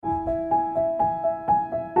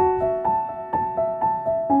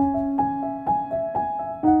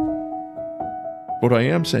What I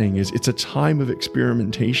am saying is it's a time of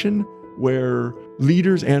experimentation where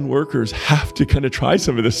leaders and workers have to kind of try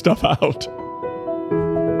some of this stuff out.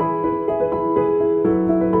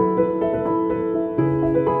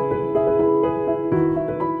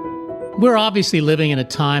 We're obviously living in a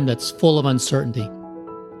time that's full of uncertainty.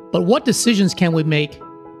 But what decisions can we make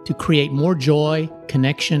to create more joy,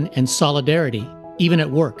 connection, and solidarity, even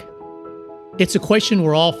at work? It's a question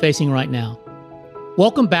we're all facing right now.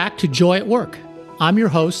 Welcome back to Joy at Work. I'm your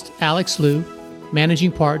host, Alex Liu,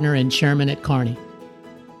 Managing Partner and Chairman at Kearney.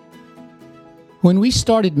 When we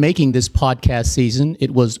started making this podcast season,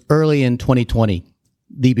 it was early in 2020,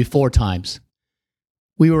 the before times.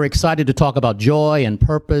 We were excited to talk about joy and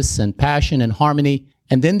purpose and passion and harmony,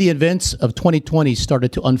 and then the events of 2020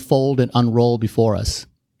 started to unfold and unroll before us.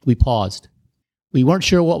 We paused. We weren't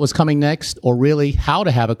sure what was coming next or really how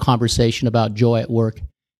to have a conversation about joy at work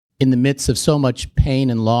in the midst of so much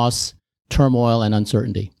pain and loss, turmoil and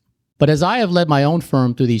uncertainty. But as I have led my own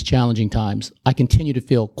firm through these challenging times, I continue to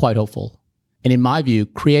feel quite hopeful. And in my view,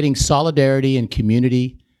 creating solidarity and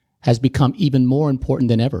community has become even more important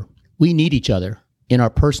than ever. We need each other in our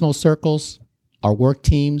personal circles, our work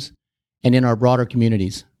teams, and in our broader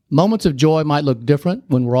communities. Moments of joy might look different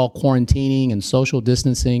when we're all quarantining and social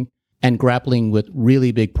distancing and grappling with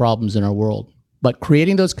really big problems in our world. But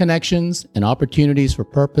creating those connections and opportunities for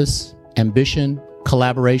purpose, ambition,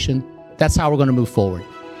 collaboration, that's how we're going to move forward.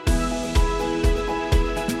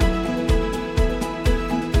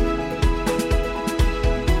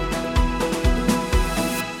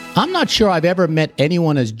 I'm not sure I've ever met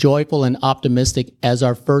anyone as joyful and optimistic as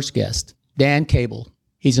our first guest, Dan Cable.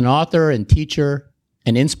 He's an author and teacher,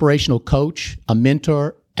 an inspirational coach, a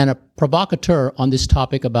mentor, and a provocateur on this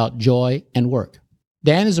topic about joy and work.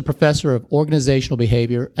 Dan is a professor of organizational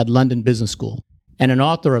behavior at London Business School and an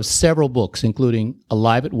author of several books, including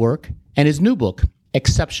Alive at Work and his new book,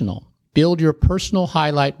 Exceptional: Build Your Personal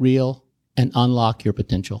Highlight Reel and Unlock Your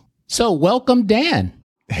Potential. So welcome, Dan.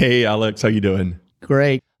 Hey, Alex, how you doing?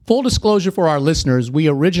 Great. Full disclosure for our listeners, we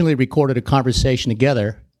originally recorded a conversation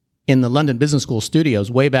together in the London Business School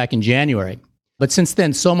studios way back in January. But since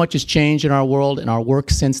then, so much has changed in our world and our work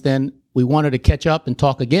since then. We wanted to catch up and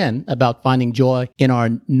talk again about finding joy in our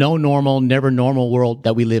no normal, never normal world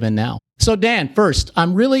that we live in now. So Dan, first,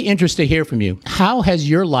 I'm really interested to hear from you. How has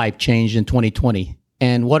your life changed in 2020?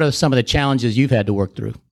 And what are some of the challenges you've had to work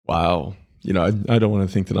through? Wow. You know, I don't want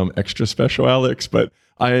to think that I'm extra special, Alex, but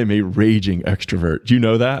I am a raging extrovert. Do you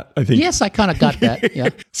know that? I think. Yes, I kind of got that. Yeah.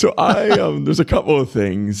 So there's a couple of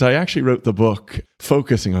things. I actually wrote the book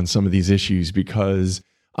focusing on some of these issues because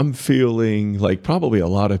I'm feeling like probably a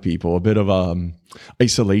lot of people, a bit of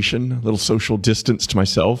isolation, a little social distance to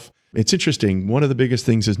myself. It's interesting. One of the biggest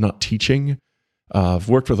things is not teaching. I've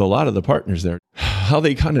worked with a lot of the partners there. How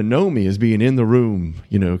they kind of know me as being in the room,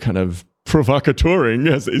 you know, kind of provocateuring,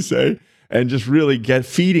 as they say, and just really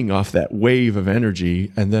feeding off that wave of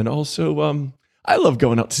energy. And then also, I love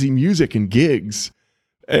going out to see music and gigs,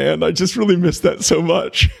 and I just really miss that so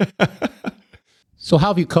much. So how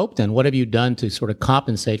have you coped then? What have you done to sort of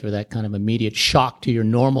compensate for that kind of immediate shock to your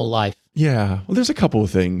normal life? Yeah, well, there's a couple of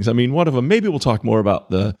things. I mean, one of them, maybe we'll talk more about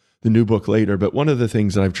the new book later, but one of the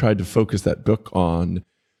things that I've tried to focus that book on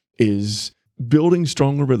is building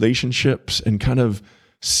stronger relationships and kind of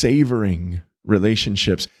savoring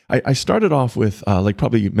relationships. I started off with, like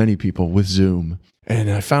probably many people, with Zoom,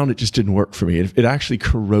 and I found it just didn't work for me. It actually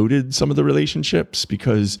corroded some of the relationships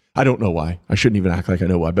because I don't know why. I shouldn't even act like I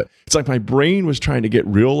know why, but it's like my brain was trying to get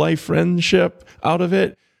real life friendship out of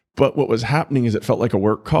it, but what was happening is it felt like a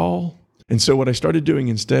work call. And so what I started doing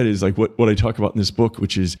instead is like what I talk about in this book,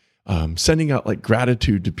 which is sending out like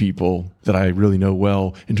gratitude to people that I really know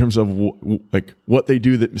well in terms of like what they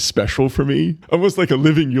do that is special for me, almost like a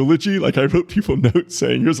living eulogy. Like I wrote people notes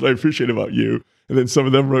saying, here's what I appreciate about you. And then some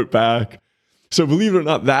of them wrote back. So believe it or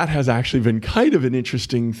not, that has actually been kind of an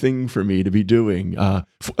interesting thing for me to be doing,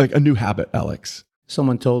 like a new habit, Alex.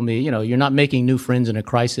 Someone told me, you know, you're not making new friends in a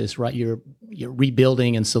crisis, right? You're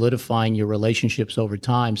rebuilding and solidifying your relationships over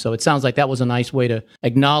time. So it sounds like that was a nice way to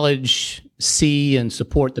acknowledge, see, and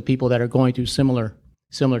support the people that are going through similar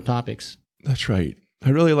topics. That's right.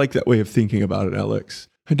 I really like that way of thinking about it, Alex.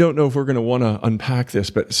 I don't know if we're going to want to unpack this,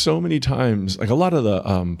 but so many times, like a lot of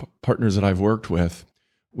the partners that I've worked with,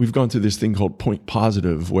 we've gone through this thing called point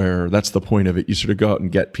positive, where that's the point of it. You sort of go out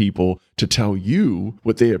and get people to tell you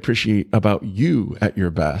what they appreciate about you at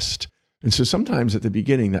your best. And so sometimes at the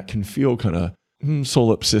beginning, that can feel kind of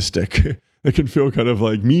solipsistic. It can feel kind of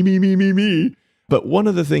like me. But one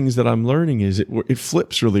of the things that I'm learning is it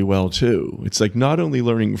flips really well too. It's like not only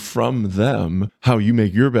learning from them how you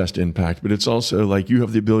make your best impact, but it's also like you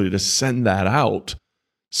have the ability to send that out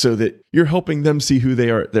so that you're helping them see who they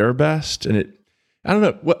are at their best. And I don't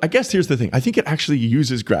know. Well, I guess here's the thing. I think it actually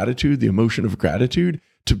uses gratitude, the emotion of gratitude,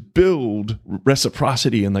 to build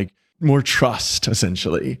reciprocity and like more trust,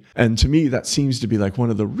 essentially. And to me, that seems to be like one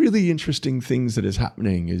of the really interesting things that is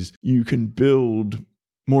happening is you can build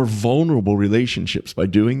more vulnerable relationships by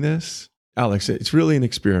doing this. Alex, it's really an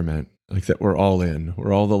experiment like that we're all in.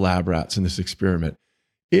 We're all the lab rats in this experiment.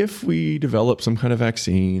 If we develop some kind of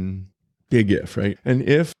vaccine, big if, right? And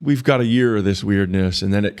if we've got a year of this weirdness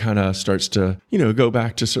and then it kind of starts to, go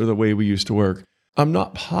back to sort of the way we used to work, I'm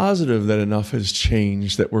not positive that enough has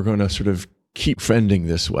changed that we're going to sort of keep trending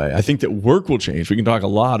this way. I think that work will change. We can talk a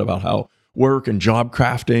lot about how work and job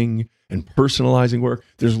crafting and personalizing work.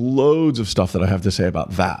 There's loads of stuff that I have to say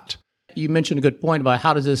about that. You mentioned a good point about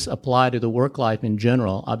how does this apply to the work life in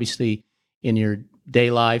general. Obviously, in your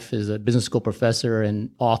day life as a business school professor and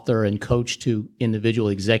author and coach to individual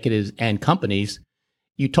executives and companies,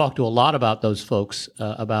 you talk to a lot about those folks,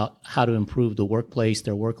 about how to improve the workplace,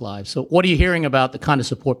 their work lives. So what are you hearing about the kind of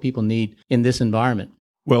support people need in this environment?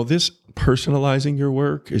 Well, this personalizing your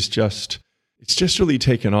work is it's just really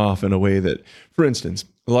taken off in a way that, for instance,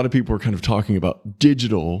 a lot of people were kind of talking about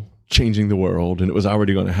digital changing the world, and it was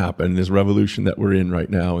already going to happen, this revolution that we're in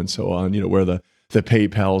right now and so on, where the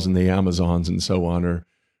PayPals and the Amazons and so on are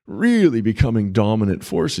really becoming dominant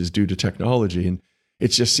forces due to technology. And it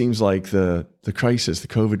just seems like the crisis, the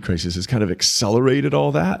COVID crisis, has kind of accelerated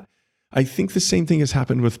all that. I think the same thing has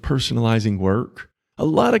happened with personalizing work. A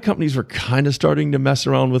lot of companies were kind of starting to mess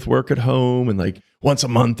around with work at home, and like once a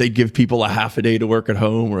month they'd give people a half a day to work at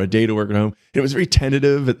home or a day to work at home. And it was very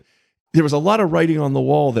tentative. There was a lot of writing on the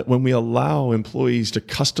wall that when we allow employees to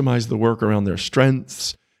customize the work around their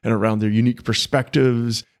strengths and around their unique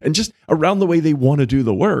perspectives and just around the way they want to do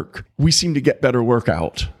the work, we seem to get better work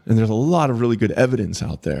out. And there's a lot of really good evidence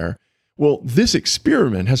out there. Well, this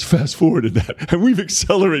experiment has fast forwarded that, and we've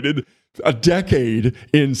accelerated a decade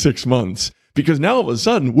in 6 months. Because now all of a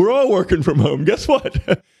sudden, we're all working from home. Guess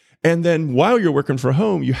what? And then while you're working from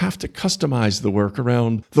home, you have to customize the work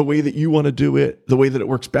around the way that you want to do it, the way that it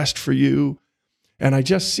works best for you. And I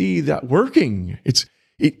just see that working.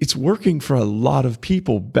 It's working for a lot of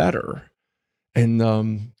people better. And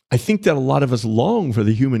I think that a lot of us long for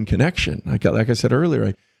the human connection. Like I said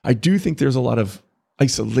earlier, I do think there's a lot of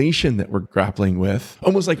isolation that we're grappling with,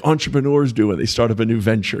 almost like entrepreneurs do when they start up a new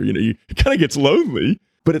venture. It kind of gets lonely.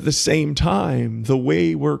 But at the same time, the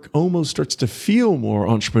way work almost starts to feel more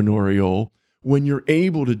entrepreneurial when you're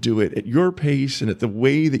able to do it at your pace and at the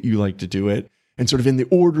way that you like to do it and sort of in the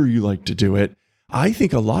order you like to do it. I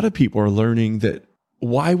think a lot of people are learning that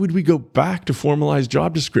why would we go back to formalized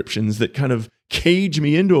job descriptions that kind of cage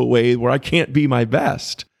me into a way where I can't be my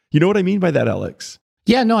best? You know what I mean by that, Alex?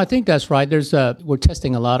 Yeah, no, I think that's right. We're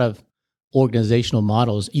testing a lot of organizational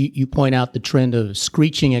models. You point out the trend of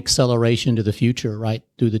screeching acceleration to the future, right,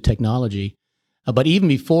 through the technology. But even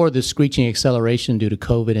before the screeching acceleration due to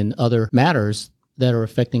COVID and other matters that are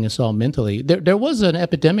affecting us all mentally, there was an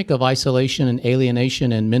epidemic of isolation and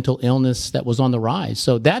alienation and mental illness that was on the rise.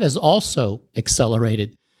 So that has also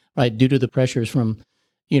accelerated, right, due to the pressures from,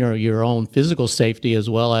 your own physical safety as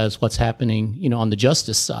well as what's happening, on the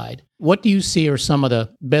justice side. What do you see are some of the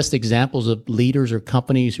best examples of leaders or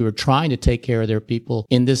companies who are trying to take care of their people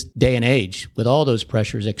in this day and age with all those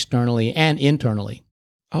pressures externally and internally?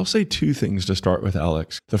 I'll say two things to start with,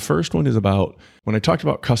 Alex. The first one is about, when I talked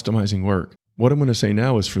about customizing work, what I'm going to say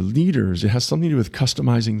now is for leaders, it has something to do with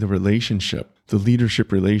customizing the relationship, the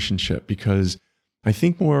leadership relationship, because I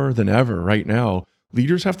think more than ever right now,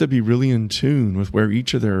 leaders have to be really in tune with where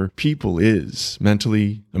each of their people is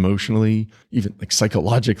mentally, emotionally, even like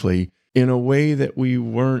psychologically, in a way that we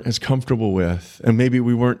weren't as comfortable with, and maybe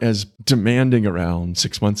we weren't as demanding around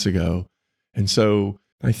 6 months ago. And so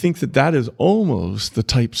I think that is almost the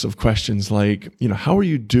types of questions like, how are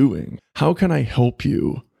you doing? How can I help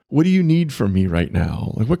you? What do you need from me right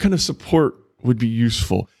now? Like, what kind of support would be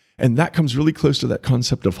useful? And that comes really close to that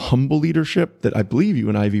concept of humble leadership that I believe you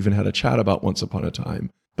and I have even had a chat about once upon a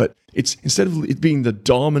time. But it's instead of it being the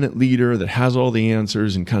dominant leader that has all the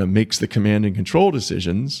answers and kind of makes the command and control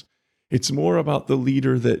decisions, it's more about the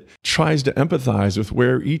leader that tries to empathize with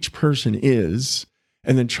where each person is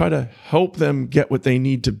and then try to help them get what they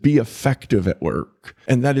need to be effective at work.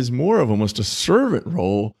 And that is more of almost a servant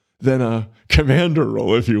role than a commander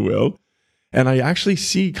role, if you will. And I actually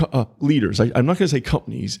see leaders, I'm not going to say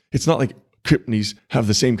companies. It's not like companies have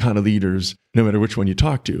the same kind of leaders no matter which one you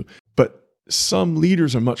talk to. But some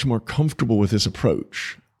leaders are much more comfortable with this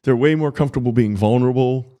approach. They're way more comfortable being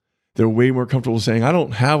vulnerable. They're way more comfortable saying, I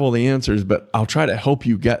don't have all the answers, but I'll try to help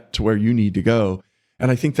you get to where you need to go. And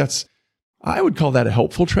I think I would call that a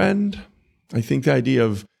helpful trend. I think the idea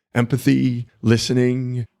of empathy,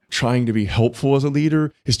 listening, trying to be helpful as a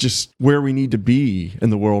leader is just where we need to be in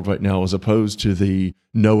the world right now, as opposed to the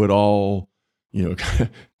know-it-all,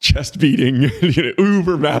 chest beating,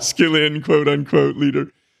 uber masculine, quote unquote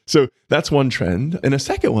leader. So that's one trend. And a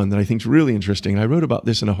second one that I think is really interesting, I wrote about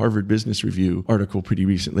this in a Harvard Business Review article pretty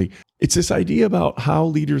recently. It's this idea about how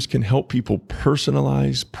leaders can help people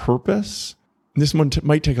personalize purpose. And this one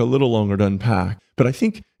might take a little longer to unpack, but I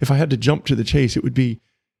think if I had to jump to the chase, it would be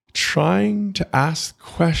trying to ask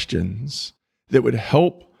questions that would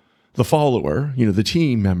help the follower, the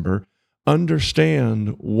team member,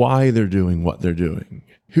 understand why they're doing what they're doing.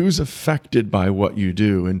 Who's affected by what you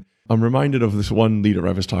do? And I'm reminded of this one leader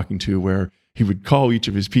I was talking to where he would call each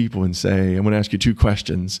of his people and say, I'm going to ask you two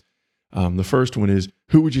questions. The first one is,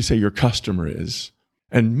 who would you say your customer is?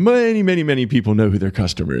 And many, many, many people know who their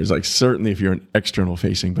customer is, like certainly if you're an external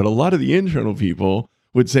facing, but a lot of the internal people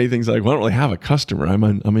would say things like, well, I don't really have a customer. I'm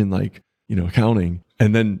in accounting.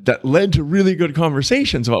 And then that led to really good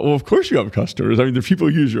conversations about, well, of course you have customers. I mean, the people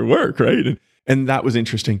who use your work, right? And that was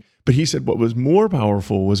interesting. But he said what was more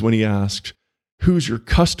powerful was when he asked, who's your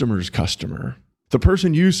customer's customer? The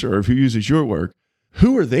person you serve who uses your work,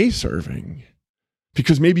 who are they serving?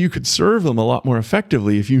 Because maybe you could serve them a lot more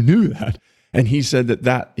effectively if you knew that. And he said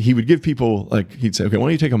that he would give people, like, he'd say, okay, why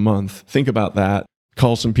don't you take a month, think about that,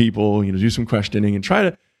 call some people, do some questioning and try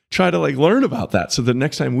to like learn about that. So the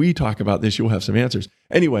next time we talk about this, you'll have some answers.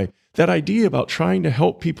 Anyway, that idea about trying to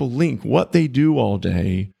help people link what they do all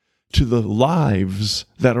day to the lives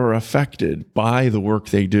that are affected by the work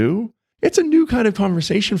they do. It's a new kind of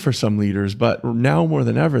conversation for some leaders, but now more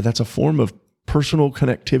than ever, that's a form of personal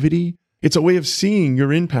connectivity. It's a way of seeing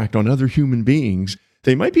your impact on other human beings.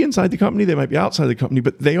 They might be inside the company, they might be outside the company,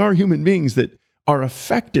 but they are human beings that are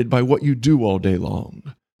affected by what you do all day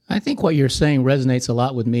long. I think what you're saying resonates a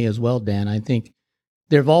lot with me as well, Dan. I think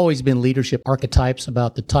there have always been leadership archetypes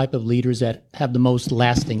about the type of leaders that have the most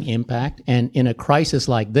lasting impact. And in a crisis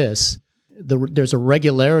like this, there's a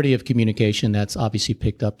regularity of communication that's obviously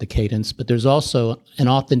picked up the cadence, but there's also an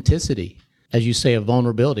authenticity, as you say, of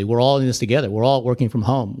vulnerability. We're all in this together. We're all working from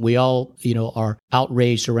home. We all, are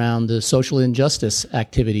outraged around the social injustice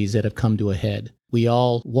activities that have come to a head. We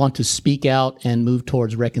all want to speak out and move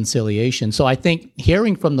towards reconciliation. So I think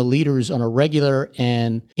hearing from the leaders on a regular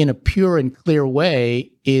and in a pure and clear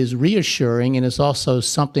way is reassuring, and it's also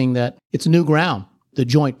something that it's new ground, the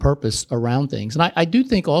joint purpose around things. And I do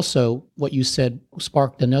think also what you said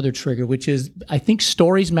sparked another trigger, which is I think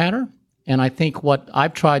stories matter. And I think what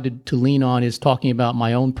I've tried to lean on is talking about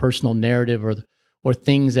my own personal narrative or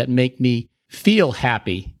things that make me feel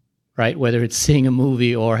happy, right? Whether it's seeing a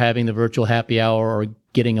movie or having the virtual happy hour or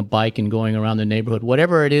getting a bike and going around the neighborhood,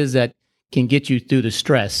 whatever it is that can get you through the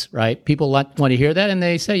stress, right? People want to hear that and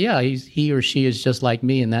they say, yeah, he or she is just like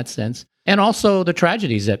me in that sense. And also the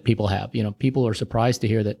tragedies that people have. People are surprised to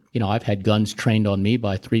hear that, I've had guns trained on me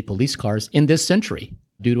by 3 police cars in this century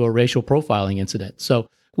due to a racial profiling incident. So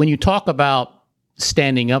when you talk about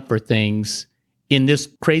standing up for things in this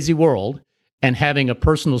crazy world and having a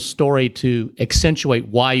personal story to accentuate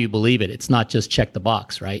why you believe it, it's not just check the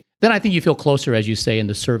box, right? Then I think you feel closer, as you say, in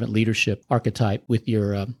the servant leadership archetype with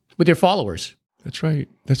your followers. That's right.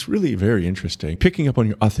 That's really very interesting. Picking up on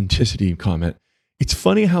your authenticity comment, it's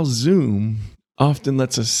funny how Zoom often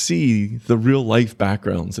lets us see the real life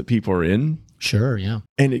backgrounds that people are in. Sure, yeah.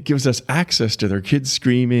 And it gives us access to their kids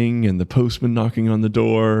screaming and the postman knocking on the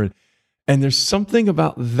door. And there's something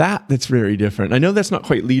about that that's very different. I know that's not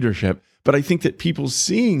quite leadership, but I think that people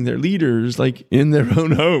seeing their leaders like in their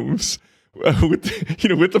own homes with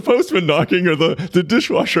the postman knocking or the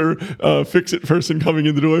dishwasher fix-it person coming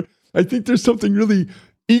in the door, I think there's something really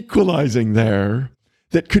equalizing there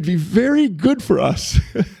that could be very good for us.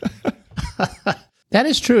 That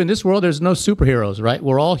is true. In this world, there's no superheroes, right?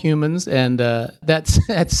 We're all humans, and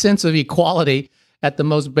that sense of equality at the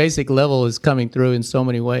most basic level is coming through in so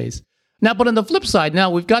many ways. Now, but on the flip side,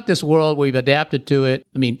 now we've got this world, we've adapted to it.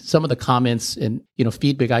 I mean, some of the comments and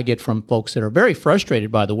feedback I get from folks that are very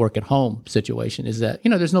frustrated by the work at home situation is that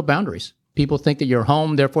there's no boundaries. People think that you're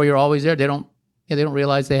home, therefore you're always there. They don't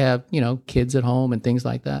realize they have kids at home and things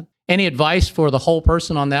like that. Any advice for the whole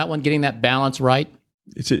person on that one, getting that balance right?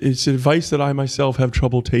 It's advice that I myself have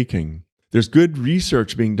trouble taking. There's good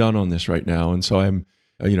research being done on this right now. And so I'm,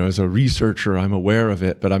 as a researcher, I'm aware of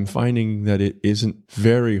it, but I'm finding that it isn't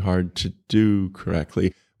very hard to do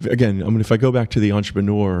correctly. Again, if I go back to the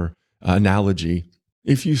entrepreneur analogy.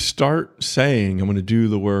 If you start saying, I'm going to do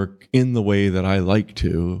the work in the way that I like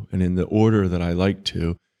to and in the order that I like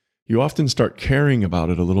to, you often start caring about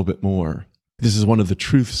it a little bit more. This is one of the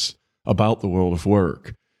truths about the world of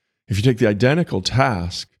work. If you take the identical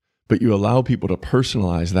task, but you allow people to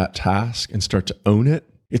personalize that task and start to own it,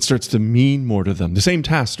 it starts to mean more to them. The same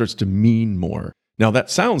task starts to mean more. Now that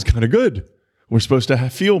sounds kind of good. We're supposed to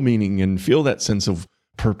feel meaning and feel that sense of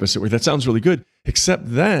purpose. That sounds really good. Except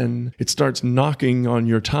then it starts knocking on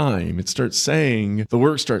your time. It starts saying, the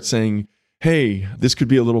work starts saying, hey, this could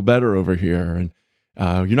be a little better over here.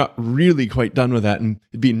 And you're not really quite done with that. And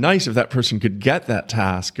it'd be nice if that person could get that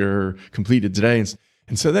task or completed today.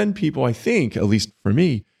 And so then people, I think, at least for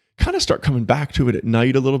me, kind of start coming back to it at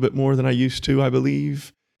night a little bit more than I used to, I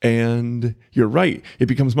believe. And you're right. It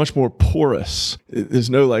becomes much more porous. There's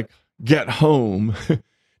no like, get home.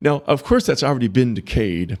 Now, of course, that's already been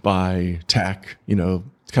decayed by tech, kind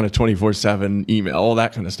of 24/7 email, all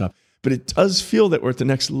that kind of stuff. But it does feel that we're at the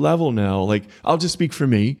next level now. Like, I'll just speak for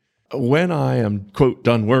me. When I am, quote,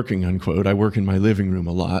 done working, unquote, I work in my living room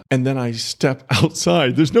a lot. And then I step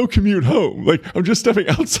outside. There's no commute home. Like, I'm just stepping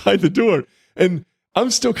outside the door. And I'm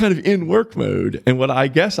still kind of in work mode. And what I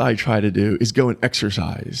guess I try to do is go and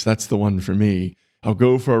exercise. That's the one for me. I'll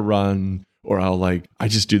go for a run, or I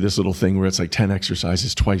just do this little thing where it's like 10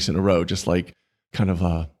 exercises twice in a row, just like kind of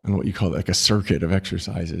I don't know what you call it, like a circuit of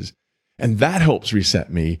exercises. And that helps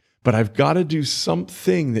reset me. But I've got to do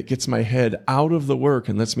something that gets my head out of the work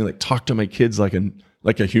and lets me like talk to my kids like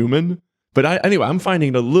a human. But anyway, I'm finding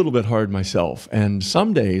it a little bit hard myself. And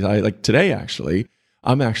some days, like today actually,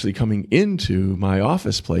 I'm actually coming into my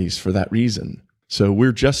office place for that reason. So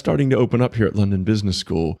we're just starting to open up here at London Business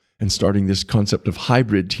School and starting this concept of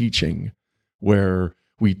hybrid teaching, where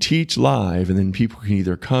we teach live and then people can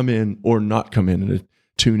either come in or not come in and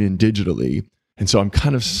tune in digitally. And so I'm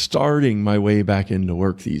kind of starting my way back into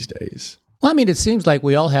work these days. Well, I mean, it seems like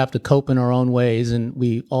we all have to cope in our own ways, and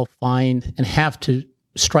we all find and have to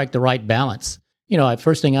strike the right balance.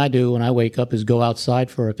 First thing I do when I wake up is go outside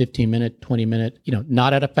for a 15-minute, 20-minute,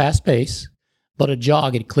 not at a fast pace, but a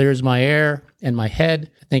jog. It clears my air and my head.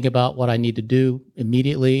 I think about what I need to do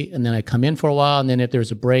immediately, and then I come in for a while, and then if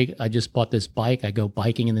there's a break, I just bought this bike. I go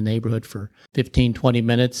biking in the neighborhood for 15, 20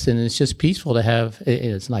 minutes, and it's just peaceful to have.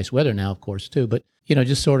 It's nice weather now, of course, too, but,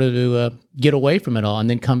 just sort of to get away from it all and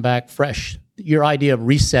then come back fresh. Your idea of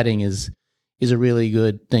resetting is a really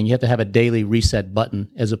good thing. You have to have a daily reset button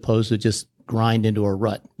as opposed to just grind into a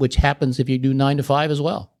rut, which happens if you do 9 to 5 as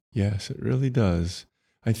well. Yes, it really does.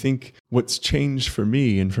 I think what's changed for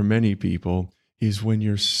me and for many people is when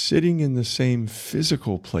you're sitting in the same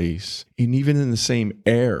physical place and even in the same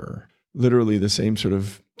air, literally the same sort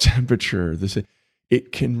of temperature,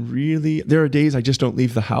 it can really, there are days I just don't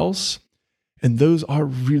leave the house. And those are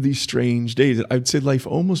really strange days. I'd say life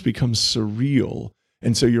almost becomes surreal.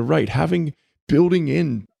 And so you're right, building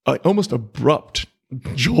in almost abrupt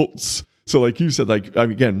jolts. So like you said,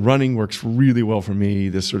 again, running works really well for me.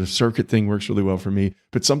 This sort of circuit thing works really well for me.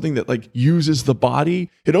 But something that uses the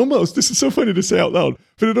body, this is so funny to say out loud,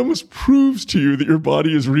 but it almost proves to you that your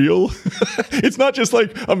body is real. It's not just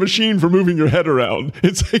like a machine for moving your head around.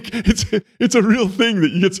 It's like, it's a real thing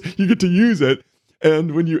that you get to use it.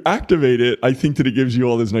 And when you activate it, I think that it gives you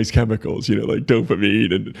all those nice chemicals, like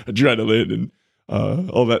dopamine and adrenaline and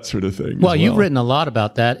all that sort of thing. Well, you've written a lot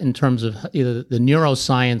about that in terms of the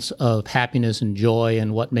neuroscience of happiness and joy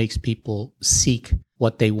and what makes people seek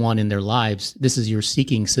what they want in their lives. This is your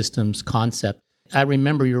seeking systems concept. I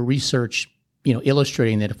remember your research,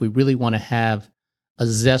 illustrating that if we really want to have a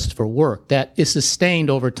zest for work that is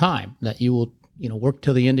sustained over time, that you will, work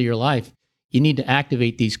till the end of your life, you need to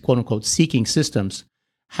activate these quote unquote seeking systems.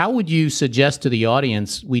 How would you suggest to the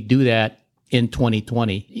audience we do that in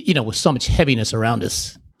 2020, with so much heaviness around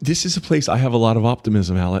us? This is a place I have a lot of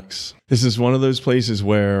optimism, Alex. This is one of those places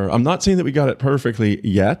where I'm not saying that we got it perfectly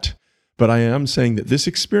yet, but I am saying that this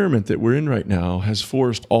experiment that we're in right now has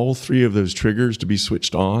forced all 3 of those triggers to be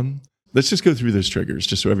switched on. Let's just go through those triggers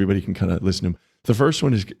just so everybody can kind of listen to them. The first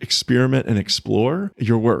one is experiment and explore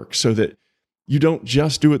your work so that you don't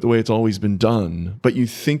just do it the way it's always been done, but you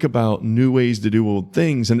think about new ways to do old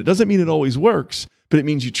things. And it doesn't mean it always works, but it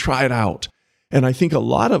means you try it out. And I think a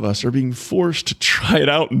lot of us are being forced to try it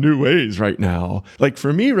out in new ways right now. Like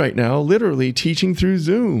for me right now, literally teaching through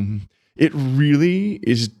Zoom. It really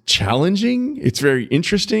is challenging. It's very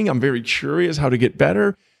interesting. I'm very curious how to get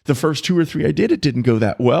better. The first 2 or 3 I did, it didn't go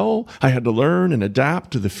that well. I had to learn and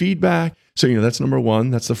adapt to the feedback. So, that's number 1.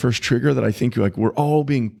 That's the first trigger that I think we're all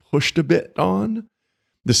being pushed a bit on.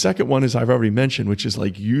 The second one is I've already mentioned, which is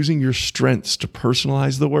using your strengths to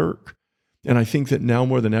personalize the work. And I think that now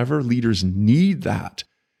more than ever, leaders need that.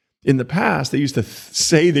 In the past, they used to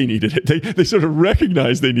say they needed it. They sort of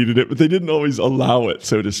recognized they needed it, but they didn't always allow it,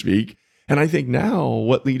 so to speak. And I think now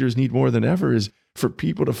what leaders need more than ever is for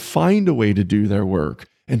people to find a way to do their work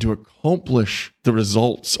and to accomplish the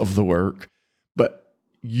results of the work, but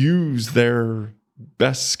use their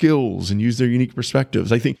best skills and use their unique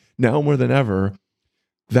perspectives. I think now more than ever,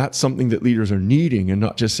 that's something that leaders are needing and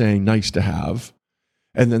not just saying nice to have.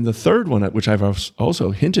 And then the third one, which I've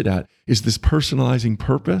also hinted at, is this personalizing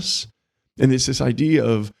purpose. And it's this idea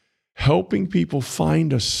of helping people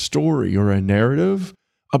find a story or a narrative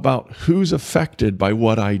about who's affected by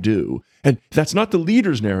what I do. And that's not the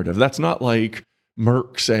leader's narrative. That's not like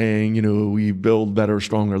Merck saying, we build better,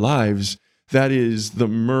 stronger lives. That is the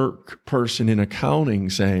Merck person in accounting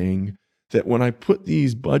saying that when I put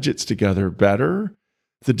these budgets together better,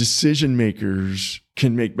 the decision makers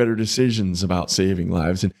can make better decisions about saving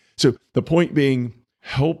lives. And so the point being,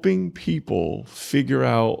 helping people figure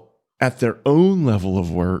out at their own level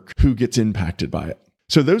of work who gets impacted by it.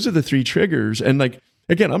 So those are the three triggers. And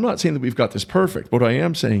again, I'm not saying that we've got this perfect. What I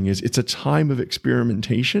am saying is it's a time of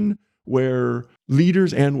experimentation where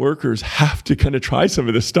leaders and workers have to kind of try some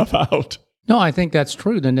of this stuff out. No, I think that's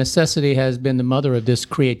true. The necessity has been the mother of this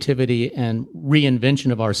creativity and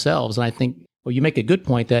reinvention of ourselves. And I think, well, you make a good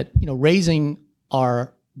point that, raising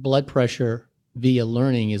our blood pressure via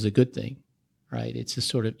learning is a good thing, right? It just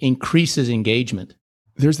sort of increases engagement.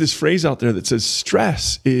 There's this phrase out there that says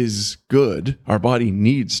stress is good. Our body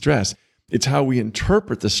needs stress. It's how we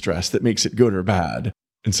interpret the stress that makes it good or bad.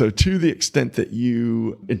 And so to the extent that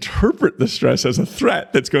you interpret the stress as a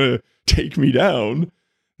threat that's going to take me down,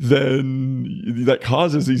 then that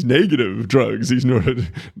causes these negative drugs, these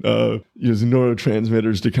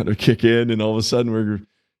neurotransmitters to kind of kick in, and all of a sudden we're,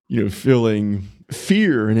 feeling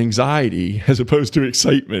fear and anxiety as opposed to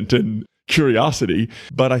excitement and curiosity.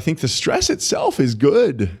 But I think the stress itself is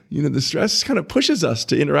good. The stress kind of pushes us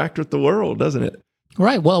to interact with the world, doesn't it?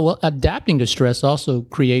 Right. Well, adapting to stress also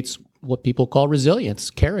creates what people call resilience,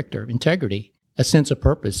 character, integrity, a sense of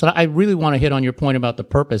purpose. So I really want to hit on your point about the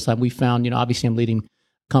purpose. We found, obviously I'm leading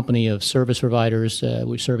company of service providers.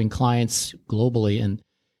 We're serving clients globally, and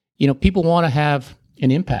people want to have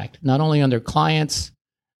an impact not only on their clients,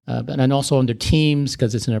 but and also on their teams,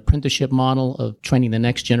 because it's an apprenticeship model of training the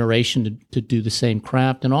next generation to do the same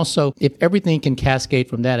craft. And also, if everything can cascade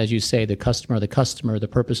from that, as you say, the customer, the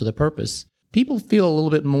purpose of the purpose, people feel a little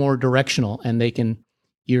bit more directional, and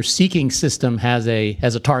your seeking system has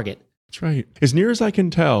a target. That's right. As near as I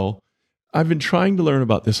can tell, I've been trying to learn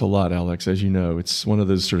about this a lot, Alex. As you know, it's one of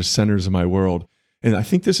those sort of centers of my world. And I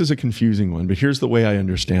think this is a confusing one, but here's the way I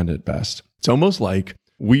understand it best. It's almost like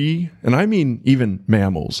and I mean even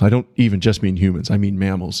mammals, I don't even just mean humans, I mean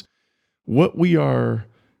mammals. What we are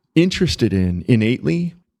interested in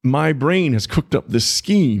innately, my brain has cooked up this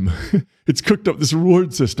scheme. It's cooked up this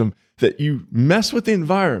reward system that you mess with the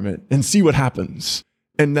environment and see what happens.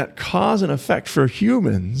 And that cause and effect for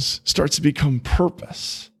humans starts to become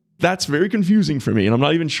purpose. That's very confusing for me, and I'm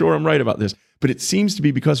not even sure I'm right about this, but it seems to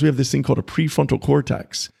be because we have this thing called a prefrontal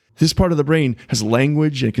cortex. This part of the brain has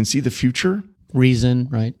language and it can see the future. Reason,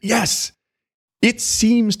 right? Yes. It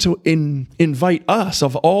seems to invite us,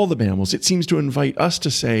 of all the mammals, it seems to invite us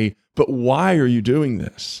to say, but why are you doing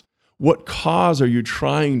this? What cause are you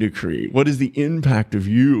trying to create? What is the impact of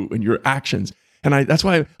you and your actions? And that's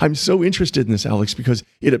why I'm so interested in this, Alex, because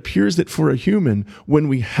it appears that for a human, when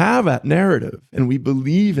we have that narrative and we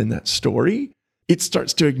believe in that story, it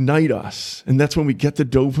starts to ignite us. And that's when we get the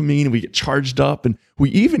dopamine and we get charged up. And we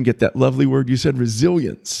even get that lovely word you said,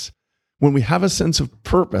 resilience. When we have a sense of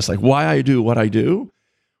purpose, like why I do what I do,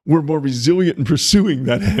 we're more resilient in pursuing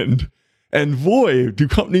that end. And boy, do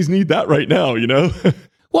companies need that right now,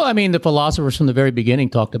 Well, the philosophers from the very beginning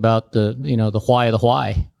talked about the why of the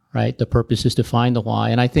why. Right? The purpose is to find the why.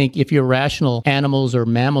 And I think if you're rational animals or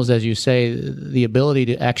mammals, as you say, the ability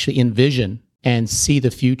to actually envision and see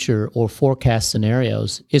the future or forecast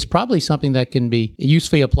scenarios is probably something that can be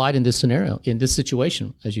usefully applied in this scenario, in this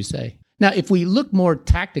situation, as you say. Now, if we look more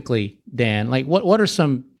tactically, Dan, like what are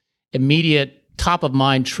some immediate top of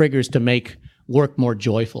mind triggers to make work more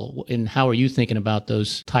joyful? And how are you thinking about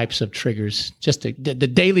those types of triggers? Just the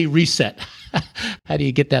daily reset. How do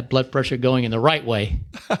you get that blood pressure going in the right way?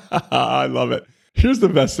 I love it. Here's the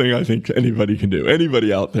best thing I think anybody can do.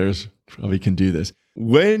 Anybody out there probably can do this.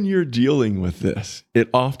 When you're dealing with this, it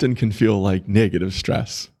often can feel like negative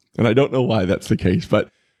stress. And I don't know why that's the case, but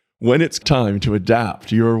when it's time to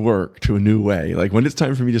adapt your work to a new way, like when it's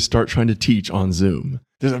time for me to start trying to teach on Zoom,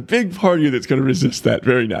 there's a big part of you that's going to resist that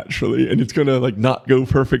very naturally. And it's going to like not go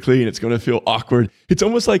perfectly and it's going to feel awkward. It's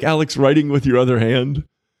almost like Alex writing with your other hand.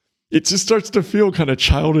 It just starts to feel kind of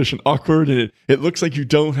childish and awkward. And it looks like you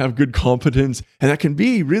don't have good competence. And that can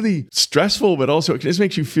be really stressful, but also it just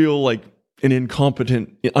makes you feel like an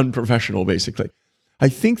incompetent, unprofessional, basically. I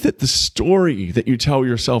think that the story that you tell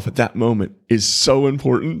yourself at that moment is so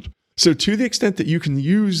important. So to the extent that you can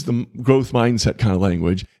use the growth mindset kind of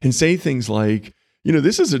language and say things like,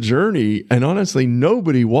 this is a journey, and honestly,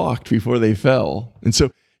 nobody walked before they fell. And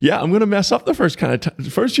so, I'm going to mess up the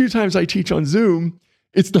first few times I teach on Zoom.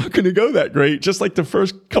 It's not going to go that great. Just like the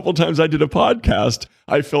first couple times I did a podcast,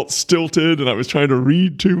 I felt stilted and I was trying to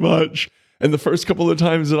read too much. And the first couple of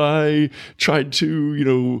times that I tried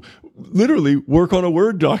to, literally work on a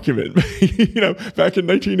Word document, back in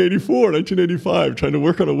 1984, 1985, trying to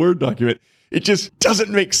work on a Word document, it just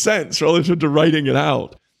doesn't make sense relative to writing it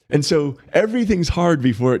out. And so everything's hard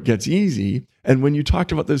before it gets easy. And when you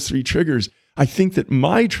talked about those 3 triggers, I think that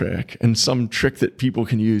my trick, and some trick that people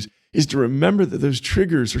can use, is to remember that those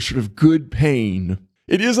triggers are sort of good pain.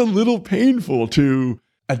 It is a little painful to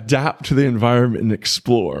adapt to the environment and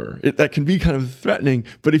explore. That can be kind of threatening.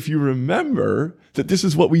 But if you remember that this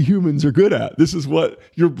is what we humans are good at, this is what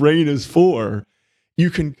your brain is for, you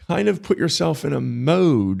can kind of put yourself in a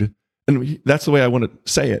mode. And that's the way I want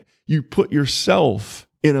to say it. You put yourself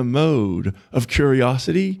in a mode of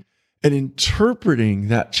curiosity, and interpreting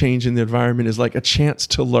that change in the environment is like a chance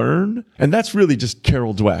to learn. And that's really just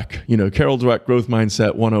Carol Dweck, Carol Dweck, growth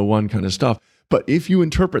mindset 101 kind of stuff. But if you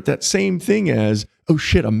interpret that same thing as, oh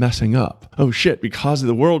shit, I'm messing up. Oh shit, because of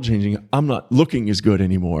the world changing, I'm not looking as good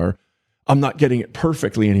anymore. I'm not getting it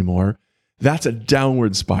perfectly anymore. That's a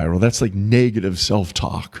downward spiral. That's like negative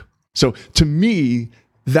self-talk. So to me,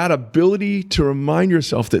 that ability to remind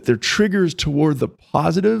yourself that they're triggers toward the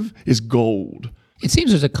positive is gold. It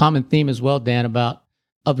seems there's a common theme as well, Dan,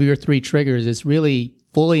 of your 3 triggers. It's really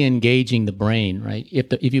fully engaging the brain, right?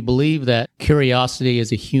 If you believe that curiosity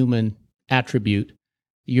is a human attribute,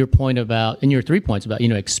 your point about, and your 3 points about,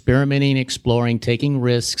 experimenting, exploring, taking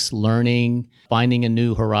risks, learning, finding a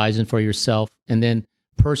new horizon for yourself, and then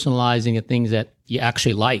personalizing the things that you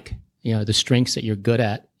actually like, the strengths that you're good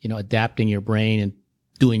at, adapting your brain and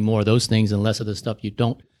doing more of those things and less of the stuff you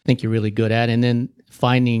don't think you're really good at. And then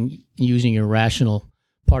using your rational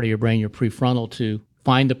part of your brain, your prefrontal, to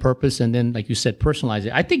find the purpose. And then, like you said, personalize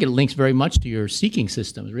it. I think it links very much to your seeking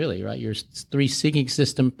systems, really, right? Your 3 seeking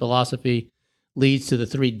system philosophy leads to the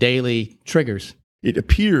 3 daily triggers. It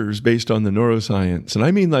appears based on the neuroscience, and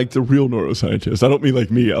I mean like the real neuroscientist. I don't mean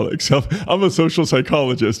like me, Alex. I'm a social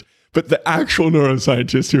psychologist. But the actual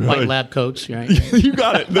neuroscientists who are lab coats, right? You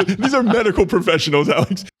got it. These are medical professionals,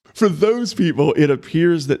 Alex. For those people, it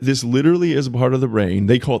appears that this literally is a part of the brain.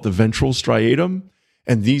 They call it the ventral striatum.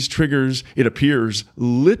 And these triggers, it appears,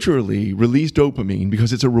 literally release dopamine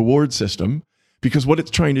because it's a reward system. Because what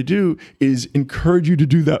it's trying to do is encourage you to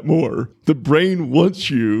do that more. The brain wants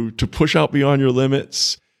you to push out beyond your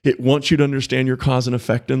limits. It wants you to understand your cause and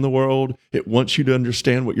effect in the world. It wants you to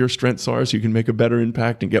understand what your strengths are so you can make a better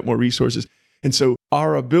impact and get more resources. And so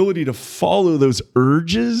our ability to follow those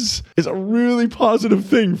urges is a really positive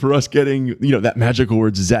thing for us getting, that magical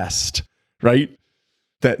word zest, right?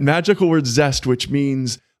 That magical word zest, which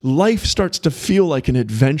means life starts to feel like an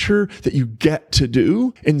adventure that you get to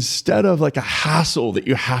do instead of like a hassle that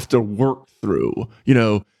you have to work through.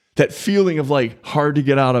 That feeling of like hard to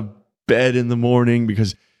get out of bed in the morning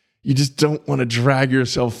because you just don't want to drag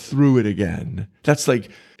yourself through it again. That's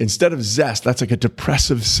like, instead of zest, that's like a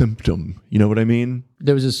depressive symptom. You know what I mean?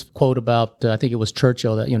 There was this quote about, I think it was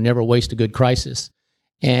Churchill, that never waste a good crisis.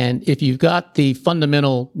 And if you've got the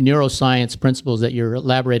fundamental neuroscience principles that you're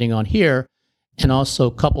elaborating on here, and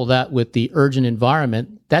also couple that with the urgent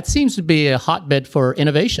environment, that seems to be a hotbed for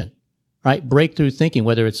innovation, right? Breakthrough thinking,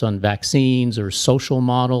 whether it's on vaccines or social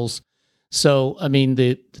models. So,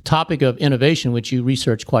 the topic of innovation, which you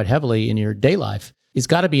research quite heavily in your day life, has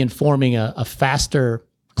got to be informing a faster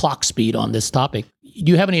clock speed on this topic. Do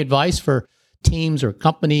you have any advice for teams or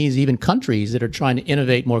companies, even countries that are trying to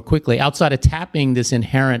innovate more quickly outside of tapping this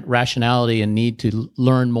inherent rationality and need to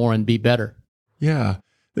learn more and be better? Yeah.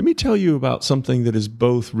 Let me tell you about something that is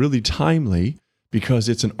both really timely because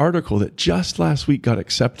it's an article that just last week got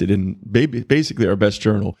accepted in basically our best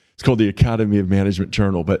journal. It's called the Academy of Management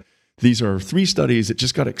Journal, but these are 3 studies that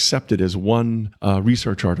just got accepted as one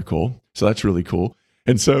research article. So that's really cool.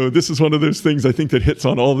 And so this is one of those things I think that hits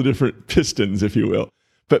on all the different pistons, if you will.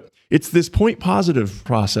 But it's this point positive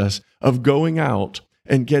process of going out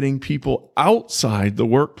and getting people outside the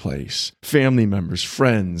workplace, family members,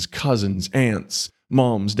 friends, cousins, aunts,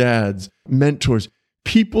 moms, dads, mentors,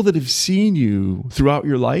 people that have seen you throughout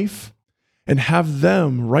your life and have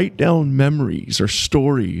them write down memories or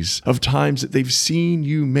stories of times that they've seen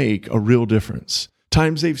you make a real difference,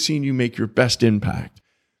 times they've seen you make your best impact.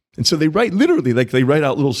 And so they write literally, like they write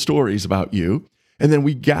out little stories about you, and then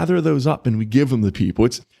we gather those up and we give them to people.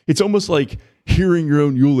 It's almost like hearing your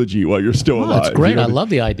own eulogy while you're still alive. That's great. You know? I love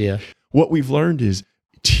the idea. What we've learned is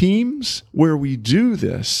teams where we do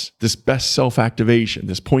this best self-activation,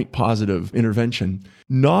 this point positive intervention,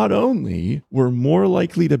 not only were more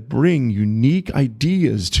likely to bring unique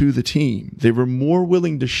ideas to the team, they were more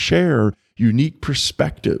willing to share unique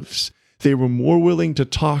perspectives. They were more willing to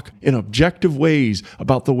talk in objective ways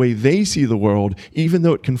about the way they see the world, even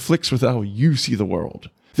though it conflicts with how you see the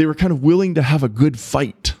world. They were kind of willing to have a good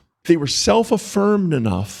fight. They were self-affirmed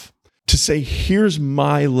enough to say, here's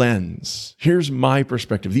my lens, here's my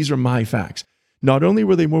perspective, these are my facts. Not only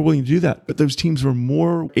were they more willing to do that, but those teams were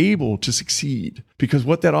more able to succeed, because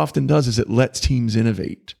what that often does is it lets teams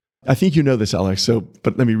innovate. I think you know this, Alex,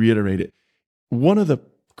 but let me reiterate it. One of the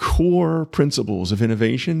core principles of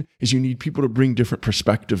innovation is you need people to bring different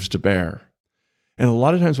perspectives to bear. And a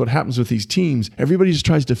lot of times what happens with these teams, everybody just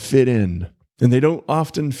tries to fit in. And they don't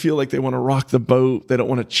often feel like they want to rock the boat. They don't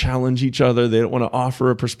want to challenge each other. They don't want to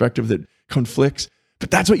offer a perspective that conflicts.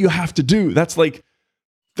 But that's what you have to do. That's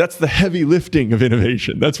the heavy lifting of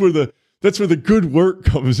innovation. That's where the good work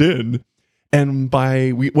comes in. And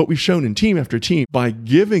what we've shown in team after team, by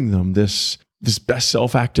giving them this best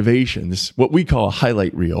self-activation, this what we call a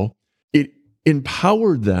highlight reel, it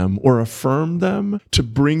empowered them or affirmed them to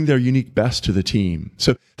bring their unique best to the team.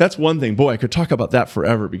 So that's one thing. Boy, I could talk about that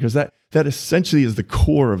forever, because that essentially is the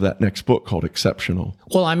core of that next book called Exceptional.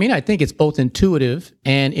 Well, I mean, I think it's both intuitive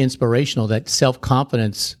and inspirational that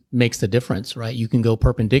self-confidence makes the difference, right? You can go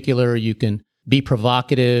perpendicular, you can be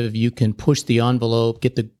provocative, you can push the envelope,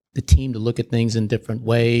 get the team to look at things in different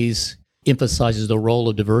ways, emphasizes the role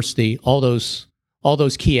of diversity, all those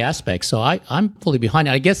key aspects. So I'm fully behind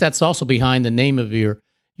it. I guess that's also behind the name of your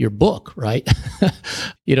book, right?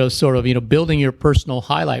 Building your personal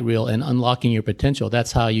highlight reel and unlocking your potential.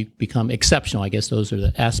 That's how you become exceptional. I guess those are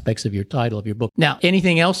the aspects of your title of your book. Now,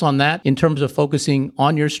 anything else on that in terms of focusing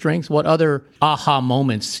on your strengths? What other aha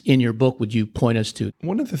moments in your book would you point us to?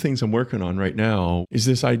 One of the things I'm working on right now is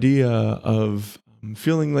this idea of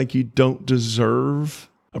feeling like you don't deserve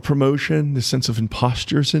a promotion, this sense of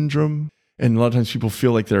imposter syndrome. And a lot of times people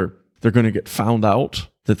feel like they're going to get found out,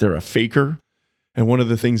 that they're a faker. And one of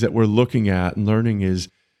the things that we're looking at and learning is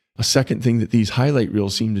a second thing that these highlight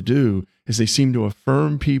reels seem to do is they seem to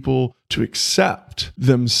affirm people to accept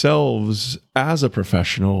themselves as a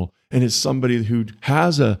professional and as somebody who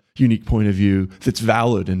has a unique point of view that's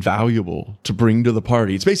valid and valuable to bring to the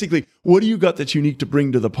party. It's basically, what do you got that's unique to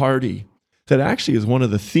bring to the party? That actually is one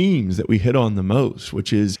of the themes that we hit on the most,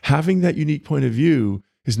 which is having that unique point of view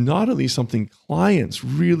is not only something clients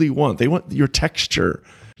really want. They want your texture.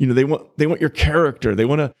 They want your character.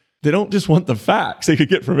 They don't just want the facts they could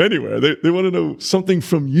get from anywhere. They want to know something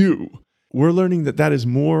from you. We're learning that is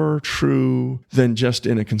more true than just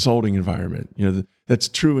in a consulting environment. That's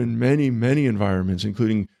true in many, many environments,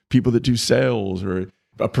 including people that do sales or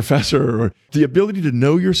a professor. Or the ability to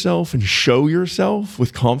know yourself and show yourself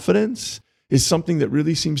with confidence is something that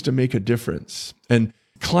really seems to make a difference. And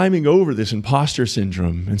climbing over this imposter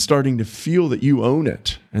syndrome and starting to feel that you own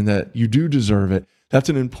it and that you do deserve it, that's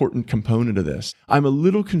an important component of this. I'm a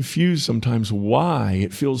little confused sometimes why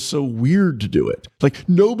it feels so weird to do it. Like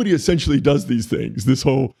nobody essentially does these things. This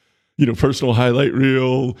whole, personal highlight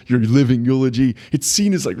reel, your living eulogy, it's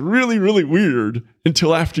seen as like really, really weird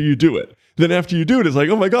until after you do it. Then after you do it, it's like,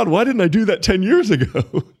 oh my God, why didn't I do that 10 years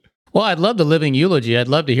ago? Well, I'd love the living eulogy. I'd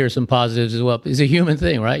love to hear some positives as well. It's a human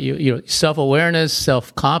thing, right? Self-awareness,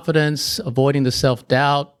 self-confidence, avoiding the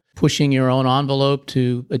self-doubt, pushing your own envelope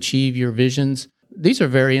to achieve your visions. These are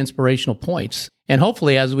very inspirational points. And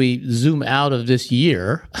hopefully as we zoom out of this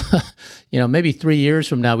year, maybe 3 years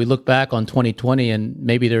from now, we look back on 2020 and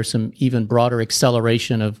maybe there's some even broader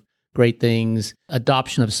acceleration of great things,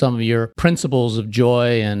 adoption of some of your principles of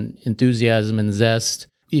joy and enthusiasm and zest.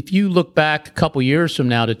 If you look back a couple years from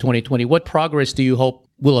now to 2020, what progress do you hope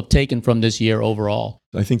will have taken from this year overall?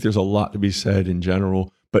 I think there's a lot to be said in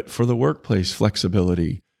general, but for the workplace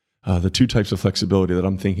flexibility, the two types of flexibility that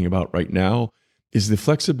I'm thinking about right now is the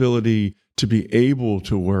flexibility to be able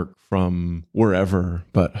to work from wherever,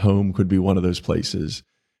 but home could be one of those places.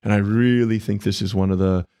 And I really think this is one of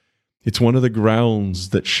the grounds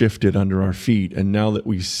that shifted under our feet. And now that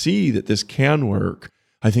we see that this can work,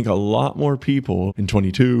 I think a lot more people in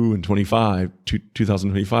 2025,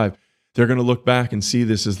 they're going to look back and see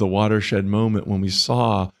this as the watershed moment when we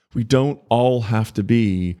saw We don't all have to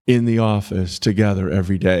be in the office together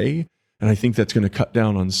every day. And I think that's going to cut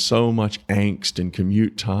down on so much angst and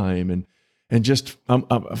commute time and just a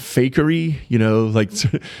fakery, like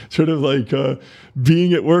sort of like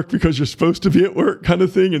being at work because you're supposed to be at work kind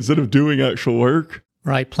of thing instead of doing actual work.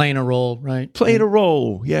 Right, playing a role, right? Playing a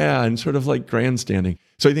role, yeah, and sort of like grandstanding.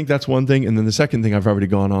 So I think that's one thing. And then the second thing I've already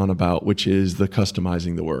gone on about, which is the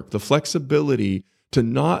customizing the work, the flexibility to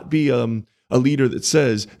not be a leader that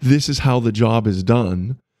says, this is how the job is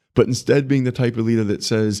done, but instead being the type of leader that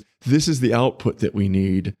says, this is the output that we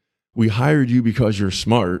need. We hired you because you're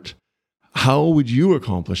smart. How would you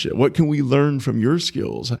accomplish it? What can we learn from your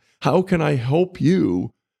skills? How can I help you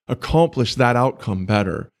accomplish that outcome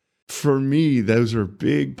better? For me, those are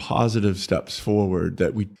big positive steps forward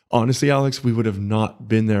that honestly, Alex, we would have not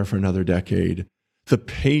been there for another decade. The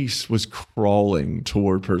pace was crawling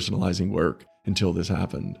toward personalizing work until this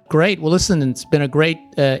happened. Great. Well, listen, it's been a great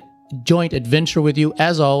joint adventure with you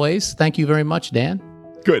as always. Thank you very much, Dan.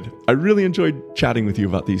 Good. I really enjoyed chatting with you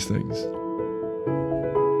about these things.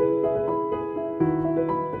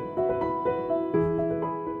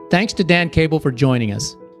 Thanks to Dan Cable for joining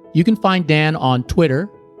us. You can find Dan on Twitter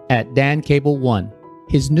at DanCable1.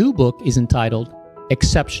 His new book is entitled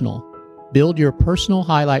Exceptional: Build Your Personal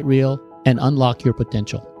Highlight Reel and Unlock Your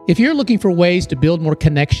Potential. If you're looking for ways to build more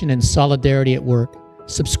connection and solidarity at work,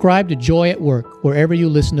 subscribe to Joy at Work wherever you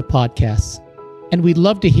listen to podcasts. And we'd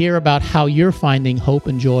love to hear about how you're finding hope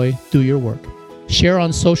and joy through your work. Share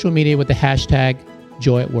on social media with the hashtag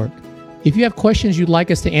Joy at Work. If you have questions you'd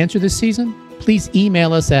like us to answer this season, please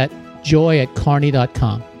email us at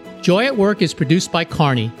joy@kearney.com. Joy at Work is produced by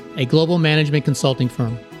Kearney, a global management consulting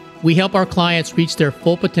firm. We help our clients reach their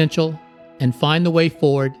full potential and find the way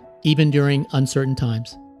forward even during uncertain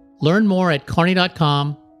times. Learn more at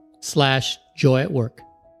kearney.com/joyatwork.